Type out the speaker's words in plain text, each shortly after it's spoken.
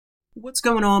What's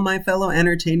going on, my fellow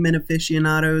entertainment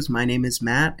aficionados? My name is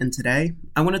Matt, and today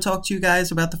I want to talk to you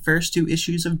guys about the first two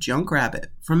issues of Junkrabbit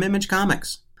from Image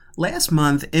Comics. Last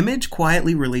month, Image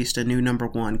quietly released a new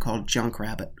 #1 called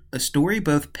Junkrabbit, a story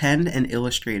both penned and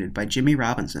illustrated by Jimmy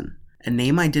Robinson, a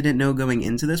name I didn't know going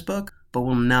into this book, but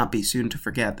will not be soon to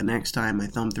forget the next time I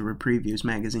thumb through a previews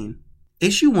magazine.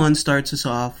 Issue 1 starts us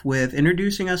off with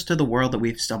introducing us to the world that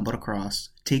we've stumbled across,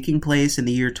 taking place in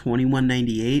the year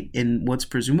 2198 in what's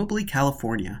presumably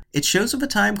California. It shows of a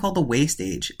time called the Waste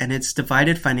Age, and it's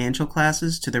divided financial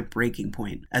classes to their breaking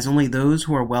point, as only those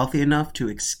who are wealthy enough to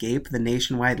escape the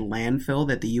nationwide landfill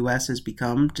that the US has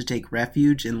become to take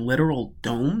refuge in literal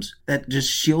domes that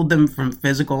just shield them from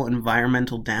physical and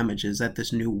environmental damages that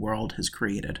this new world has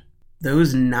created.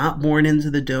 Those not born into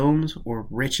the domes or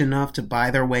rich enough to buy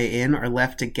their way in are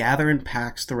left to gather in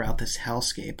packs throughout this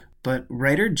hellscape. But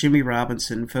writer Jimmy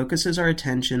Robinson focuses our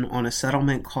attention on a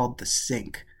settlement called the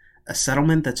Sink, a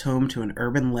settlement that's home to an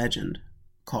urban legend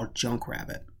called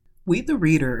Junkrabbit. We, the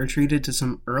reader, are treated to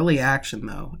some early action,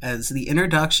 though, as the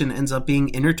introduction ends up being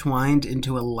intertwined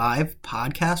into a live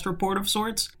podcast report of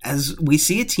sorts, as we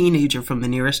see a teenager from the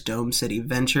nearest dome city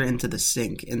venture into the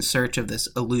Sink in search of this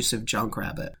elusive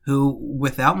Junkrabbit, who,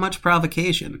 without much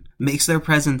provocation, makes their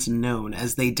presence known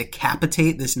as they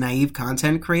decapitate this naive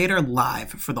content creator live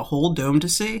for the whole dome to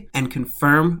see, and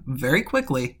confirm, very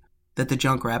quickly, that the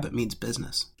Junkrabbit means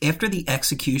business. After the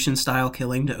execution-style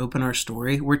killing to open our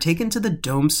story, we're taken to the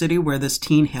dome city where this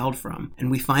teen hailed from, and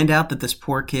we find out that this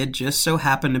poor kid just so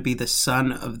happened to be the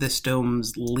son of this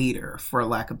dome's leader, for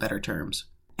lack of better terms.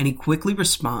 And he quickly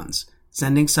responds,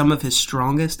 sending some of his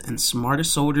strongest and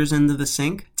smartest soldiers into the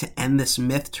Sink to end this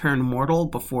myth-turned-mortal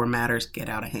before matters get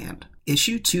out of hand.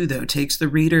 Issue 2, though, takes the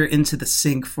reader into the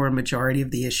Sink for a majority of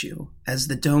the issue, as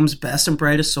the dome's best and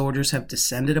brightest soldiers have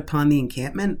descended upon the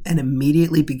encampment and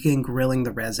immediately begin grilling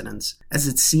the residents, as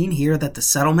it's seen here that the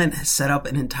settlement has set up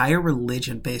an entire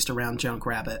religion based around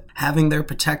Junkrabbit, having their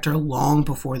protector long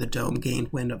before the dome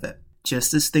gained wind of it.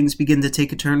 Just as things begin to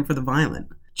take a turn for the violent,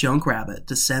 Junkrabbit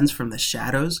descends from the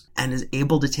shadows and is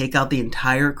able to take out the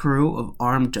entire crew of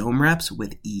armed dome reps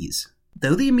with ease.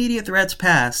 Though the immediate threat's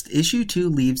past, Issue 2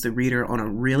 leaves the reader on a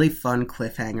really fun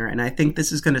cliffhanger, and I think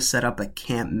this is going to set up a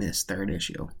can't-miss third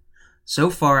issue. So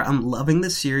far, I'm loving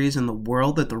this series and the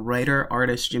world that the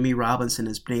writer-artist Jimmy Robinson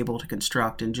has been able to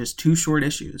construct in just 2 short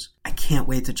issues. I can't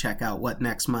wait to check out what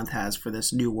next month has for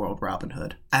this New World Robin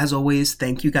Hood. As always,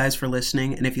 thank you guys for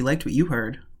listening, and if you liked what you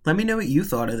heard, let me know what you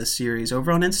thought of this series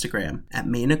over on Instagram at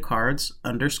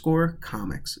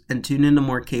 @MainaCards_comics, and tune in to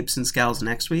more Capes and Scowls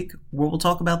next week, where we'll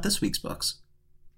talk about this week's books.